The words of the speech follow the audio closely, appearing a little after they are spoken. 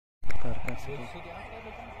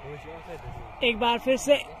एक बार फिर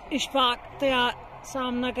से इशफाक तैयार,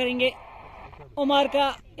 सामना करेंगे उमर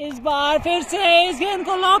का। इस बार फिर से इस गेंद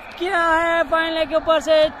को लॉक किया है, फाइन लेग के ऊपर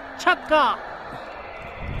से छक्का।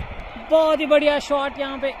 बहुत ही बढ़िया शॉट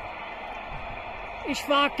यहाँ पे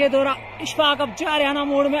इशफाक के द्वारा। इशफाक अब जारियाना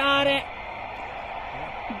मोड में आ रहे हैं,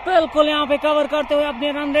 बिल्कुल यहाँ पे कवर करते हुए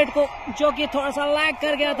अपने रन रेट को, जो कि थोड़ा सा लैग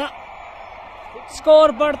कर गया था।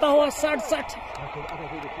 स्कोर बढ़ता हुआ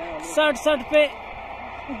 67 पे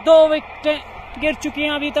 2 विकेटें गिर चुकी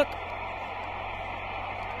हैं अभी तक।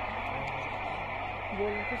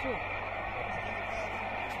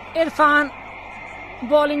 इरफान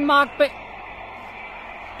बॉलिंग मार्क पे।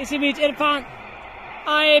 इसी बीच इरफान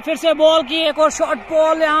आए, फिर से बॉल की एक और शॉर्ट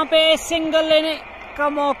बॉल, यहाँ पे सिंगल लेने का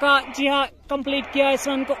मौका। जी हाँ, कंप्लीट किया इस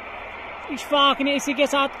रन को इशफाक ने। इसी के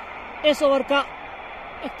साथ इस ओवर का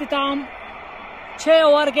इख्तिताम। 6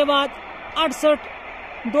 ओवर के बाद 68,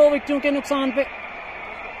 2 विकेटों के नुकसान पे।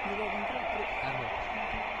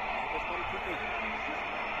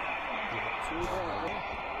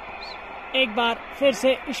 एक बार फिर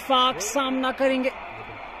से इशफाक सामना करेंगे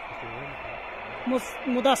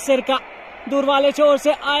मुदस्सिर का। दूर वाले छोर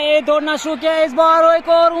से आए, दौड़ना शुरू किया। इस बार एक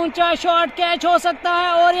और ऊंचा शॉट कैच हो सकता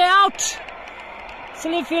है और ये आउट।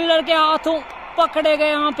 स्लिप फील्डर के हाथों पकड़े गए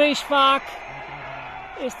यहाँ पे इशफाक।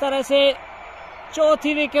 इस तरह से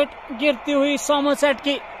चौथी विकेट गिरती हुई सोमरसेट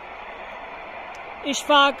की।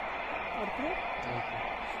 इशफाक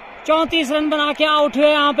 34 रन बना के आउट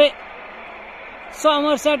हुए यहाँ पे।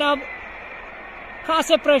 सोमरसेट अब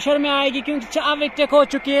खासे प्रेशर में आएगी क्योंकि 4 विकेटें खो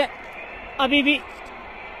चुकी है। अभी भी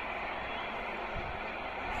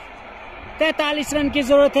 43 रन की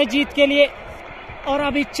जरूरत है जीत के लिए, और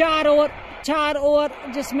अभी 4 ओवर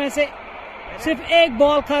जिसमें से सिर्फ 1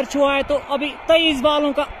 बॉल खर्च हुआ है, तो अभी 23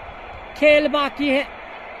 बॉलों का खेल बाकी है।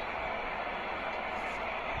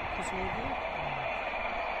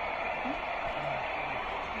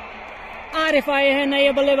 आरिफ आए हैं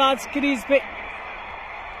नए बल्लेबाज क्रीज पे,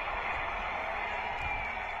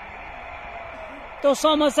 तो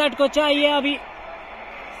सोमरसेट को चाहिए अभी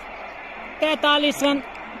 43 रन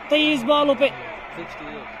 23 बॉलों पे।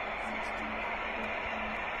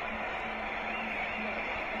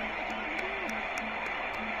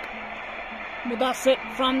 Mudassir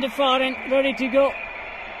from the far end, ready to go.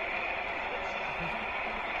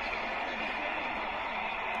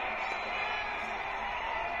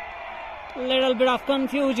 Little bit of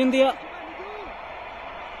confusion there.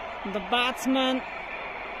 The batsman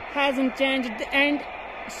hasn't changed the end,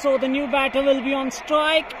 so the new batter will be on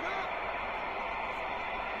strike.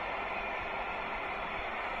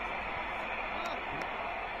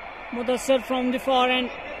 Mudassir from the far end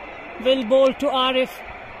will bowl to Arif,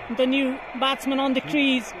 the new batsman on the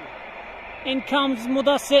crease. In comes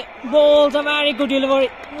Mudassir, bowls a very good delivery.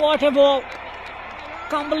 What a ball!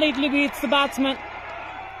 Completely beats the batsman,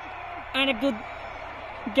 and a good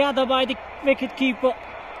gather by the wicket keeper.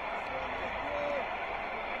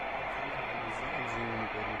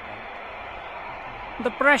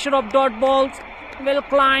 The pressure of dot balls will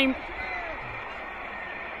climb.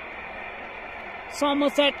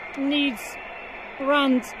 Somerset needs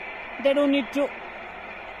runs. They don't need to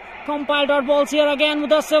compile dot balls here again.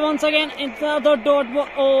 Mudassir once again. It's another dot ball.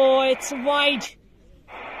 Oh, it's wide.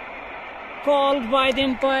 Called by the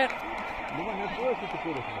umpire.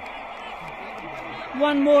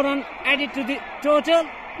 One more run added to the total.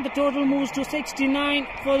 The total moves to 69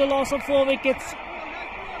 for the loss of 4 wickets.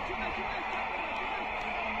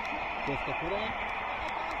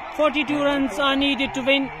 42 runs are needed to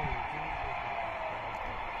win.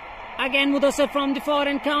 Again Mudassir from the far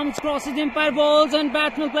end comes, crosses the umpire, balls, and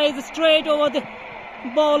batsman plays straight over the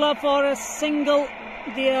bowler for a single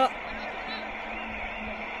there.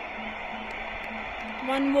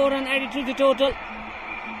 One more run added to the total.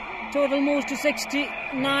 Total moves to 70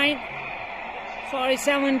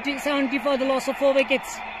 for the loss of 4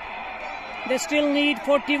 wickets. They still need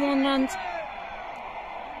 41 runs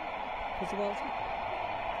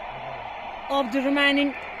of the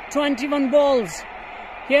remaining 21 balls.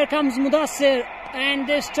 Here comes Mudassir, and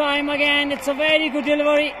this time again it's a very good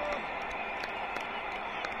delivery.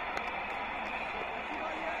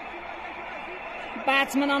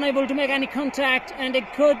 Batsman unable to make any contact, and a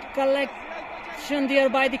good collection there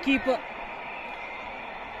by the keeper.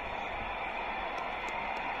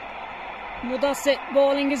 Mudassir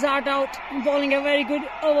bowling his heart out, bowling a very good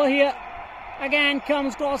over here. Again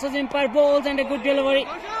comes, crosses umpire, bowls, and a good delivery.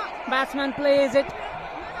 Batsman plays it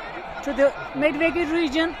to the mid-wicket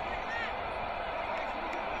region.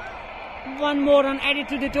 One more run added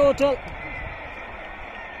to the total.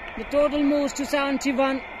 The total moves to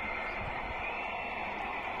 71.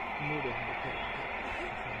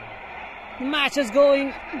 The match is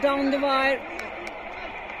going down the wire.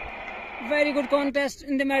 Very good contest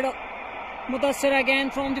in the middle. Mudassir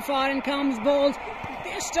again from the far end comes balls.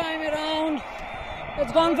 This time around,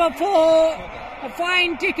 it's gone for 4. A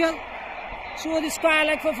fine tickle through the square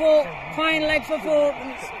leg for 4. Fine leg for 4.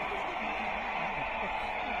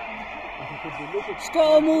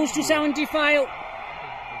 Score moves to 75.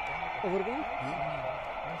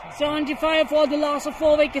 75 for the loss of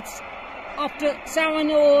 4 wickets after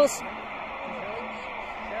 7 overs.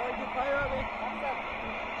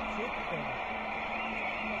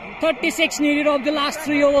 36 needed of the last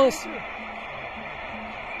 3 overs.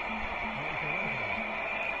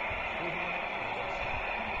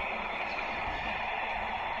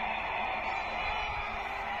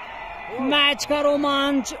 Match का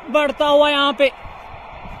रोमांच बढ़ता हुआ यहाँ पे,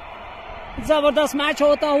 जबरदस्त match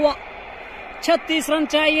होता हुआ। 36 run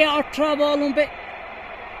चाहिए 18 बॉलों पे।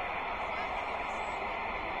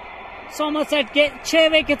 सोमरसेट के 6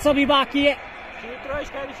 विकेट अभी बाकी है।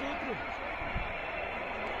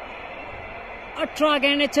 18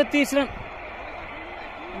 गेंद 36 रन।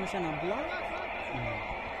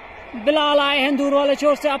 बिलाल आए हैं दूर वाले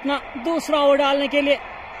छोर से अपना दूसरा ओवर डालने के लिए।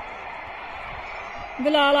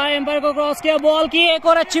 बिलाल आए एम्पायर को क्रॉस किया, बॉल की एक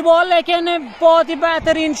और अच्छी बॉल, लेकिन बहुत ही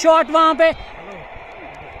बेहतरीन शॉट वहां पे।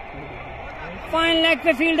 फाइन लेग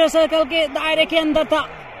पे फील्डर सर्कल के दायरे के अंदर था,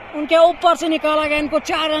 उनके ऊपर से निकाला गया इनको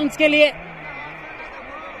 4 रन के लिए।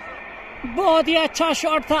 बहुत ही अच्छा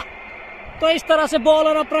शॉट था। तो इस तरह से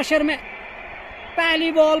बॉलर अब प्रेशर में,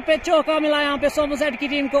 पहली बॉल पे चौका मिला यहाँ पे सोमरसेट की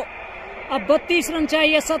टीम को। अब 32 रन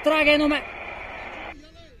चाहिए 17 गेंदों में।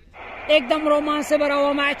 एकदम रोमांच से भरा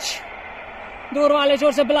हुआ मैच। दूर वाले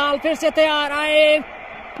छोर से बिलाल फिर से तैयार आए,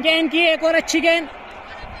 गेंद की एक और अच्छी गेंद,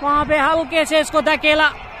 वहां पे हल्के से इसको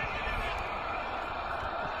धकेला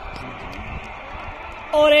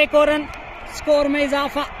और एक और रन, स्कोर में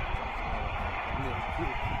इजाफा।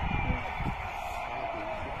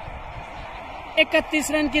 एक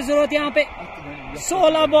 31 रन की जरूरत यहाँ पे,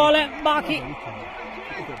 16 बॉल है बाकी।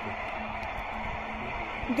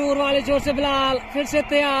 दूर वाले छोर से बिलाल फिर से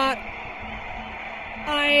तैयार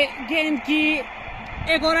आए, गेंद की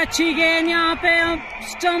एक और अच्छी गेंद, यहाँ पे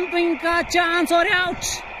स्टंपिंग का चांस और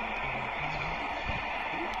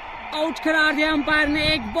आउट करार दिया अंपायर ने।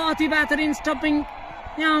 एक बहुत ही बेहतरीन स्टंपिंग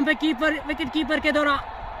यहाँ पे विकेट कीपर के द्वारा।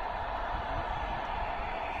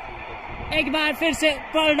 एक बार फिर से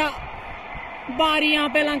पलटा, बारी यहाँ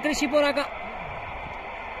पे लंकरेशिपोरा का।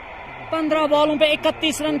 15 बॉलों पे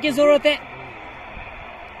 31 रन की जरूरत है।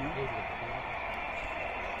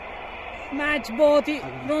 मैच बहुत ही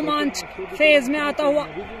रोमांच फेज में आता हुआ।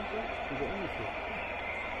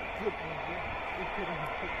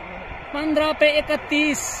 15 पे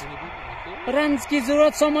 31 रन की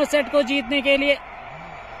जरूरत सोमरसेट को जीतने के लिए।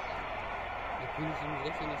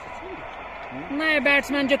 नए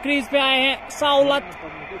बैट्समैन जो क्रीज पे आए हैं, साउलत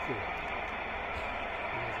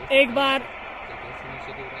एक बार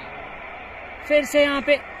फिर से यहाँ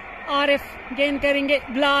पे आरिफ गेंद करेंगे,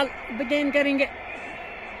 बिलाल गेंद करेंगे।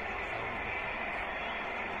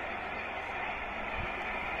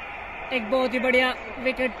 एक बहुत ही बढ़िया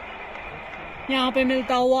विकेट यहाँ पे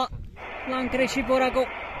मिलता हुआ लांकरेशिपोरा को।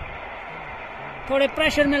 थोड़े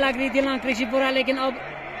प्रेशर में लग रही थी लांकरेशिपोरा, लेकिन अब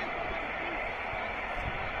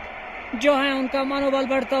जो है उनका मनोबल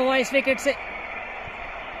बढ़ता हुआ इस विकेट से।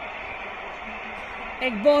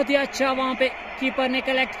 एक बहुत ही अच्छा वहां पे कीपर ने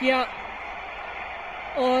कलेक्ट किया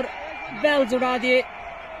और बेल्स उड़ा दिए।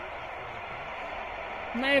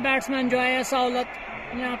 नए बैट्समैन जो आए साउलत,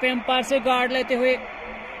 यहाँ पे अंपायर से गार्ड लेते हुए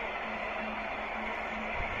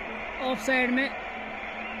ऑफ साइड में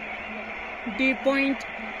डीप पॉइंट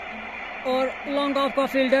और लॉन्ग ऑफ का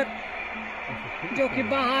फील्डर जो कि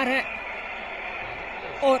बाहर है,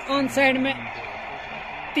 और ऑन साइड में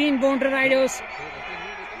 3 बाउंड्री राइडर्स।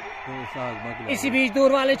 इसी बीच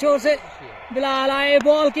दूर वाले छोर से बिलाल आए,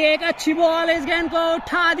 बॉल की एक अच्छी बॉल, इस गेंद को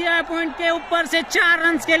उठा दिया है पॉइंट के ऊपर से 4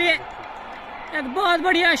 रन के लिए। एक बहुत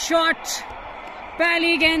बढ़िया शॉट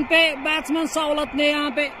पहली गेंद पे बैट्समैन साउलत ने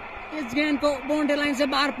यहाँ पे इस गेंद को बाउंड्री लाइन से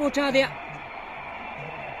बाहर पहुंचा दिया।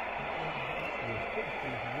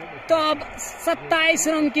 तो अब 27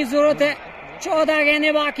 रन की जरूरत है, 14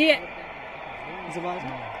 गेंदें बाकी है।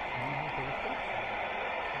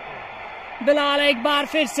 बिलाल एक बार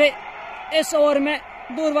फिर से इस ओवर में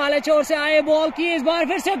दूर वाले छोर से आए, बॉल की इस बार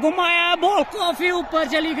फिर से घुमाया, बॉल काफी ऊपर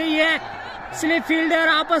चली गई है। स्लिप फील्डर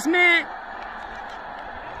आपस में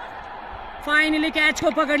फाइनली कैच को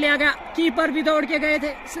पकड़ लिया गया। कीपर भी दौड़ के गए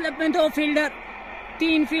थे, स्लिप में 2 फील्डर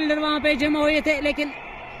 3 फील्डर वहां पे जमा हुए थे, लेकिन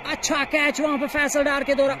अच्छा कैच वहां पे फैसल डार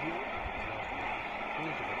के द्वारा।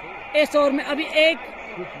 इस ओवर में अभी एक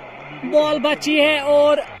बॉल बची है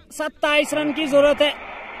और 27 रन की जरूरत है,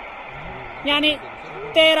 यानी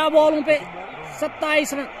 13 बॉलों पे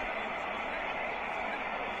 27 रन।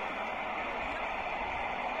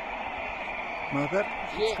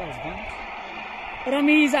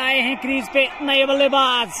 रमीज आए हैं क्रीज पे, नए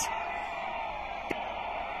बल्लेबाज।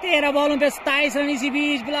 13 बॉलों पे 27 रन। इसी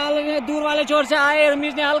बीच बिलाल दूर वाले छोर से आए,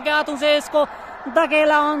 रमीज ने हल्के हाथों से इसको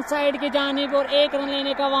धकेला ऑन साइड की जानिब और 1 रन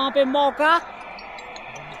लेने का वहां पे मौका।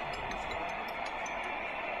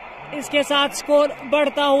 इसके साथ स्कोर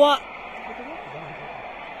बढ़ता हुआ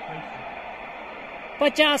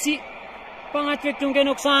 85, 5 विकेटों के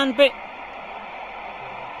नुकसान पे।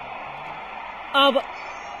 अब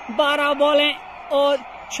 12 बॉलें और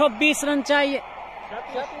 26 रन चाहिए।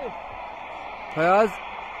 फयाज,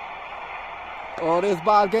 और इस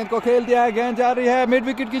बार गेंद को खेल दिया है, गेंद जा रही है मिड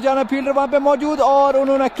विकेट की जाना, फील्डर वहां पे मौजूद और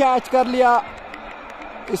उन्होंने कैच कर लिया।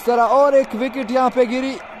 इस तरह और एक विकेट यहां पे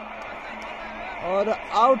गिरी और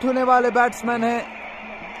आउट होने वाले बैट्समैन हैं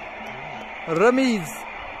रमीज।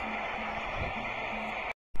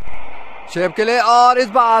 शेप के लिए, और इस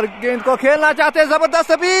बार गेंद को खेलना चाहते हैं,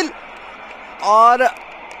 जबरदस्त अपील और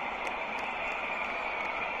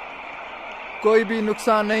कोई भी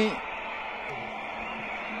नुकसान नहीं।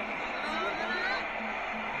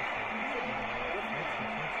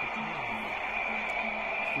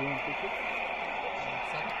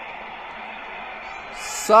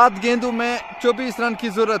 सात गेंदों में 24 रन की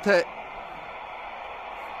जरूरत है।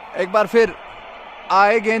 एक बार फिर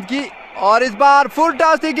आए गेंद की, और इस बार फुल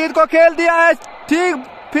टॉस थी, गेंद को खेल दिया है ठीक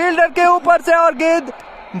फील्डर के ऊपर से और गेंद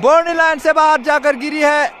बाउंड्री लाइन से बाहर जाकर गिरी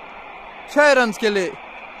है 6 रन के लिए।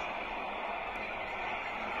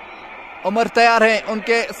 उमर तैयार हैं,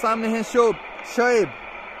 उनके सामने हैं शोएब।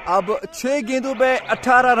 अब 6 गेंदों पे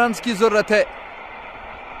 18 रन की जरूरत है।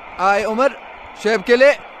 आए उमर शोएब के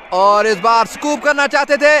लिए, और इस बार स्कूप करना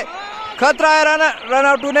चाहते थे, खतरा है रन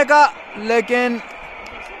आउट होने का, लेकिन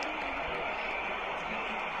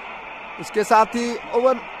इसके साथ ही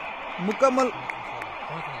ओवर मुकम्मल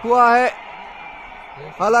हुआ है।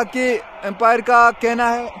 हालांकि एम्पायर का कहना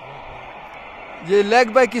है ये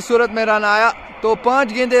लेग बाय की सूरत में रन आया, तो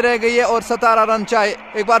 5 गेंदें रह गई है और 17 रन चाहिए।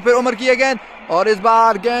 एक बार फिर उमर की है गेंद, और इस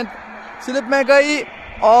बार गेंद स्लिप में गई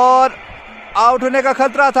और आउट होने का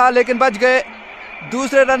खतरा था, लेकिन बच गए।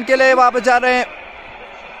 दूसरे रन के लिए वापस जा रहे हैं।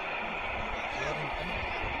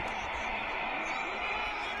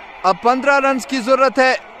 अब 15 रन की जरूरत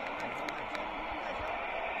है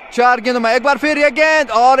 4 गेंदों में। एक बार फिर ये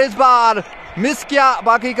गेंद, और इस बार मिस किया,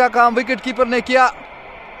 बाकी का काम विकेट कीपर ने किया।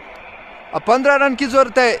 अब 15 रन की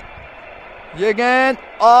जरूरत है। ये गेंद,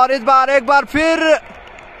 और इस बार एक बार फिर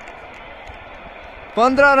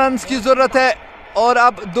 15 रन की जरूरत है, और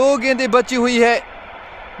अब 2 गेंदें बची हुई है।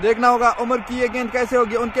 देखना होगा उमर की ये गेंद कैसे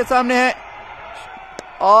होगी, उनके सामने है,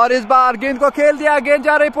 और इस बार गेंद को खेल दिया, गेंद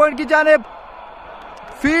जा रही पॉइंट की जानिब,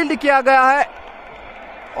 फील्ड किया गया है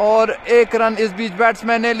और 1 रन इस बीच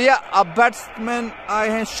बैट्समैन ने लिया। अब बैट्समैन आए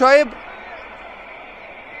हैं शोएब।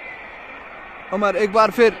 उमर एक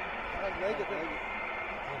बार फिर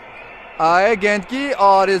आए गेंद की,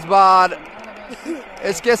 और इस बार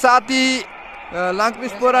इसके साथ ही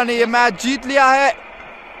लंकरेशिपोरा ने ये मैच जीत लिया है।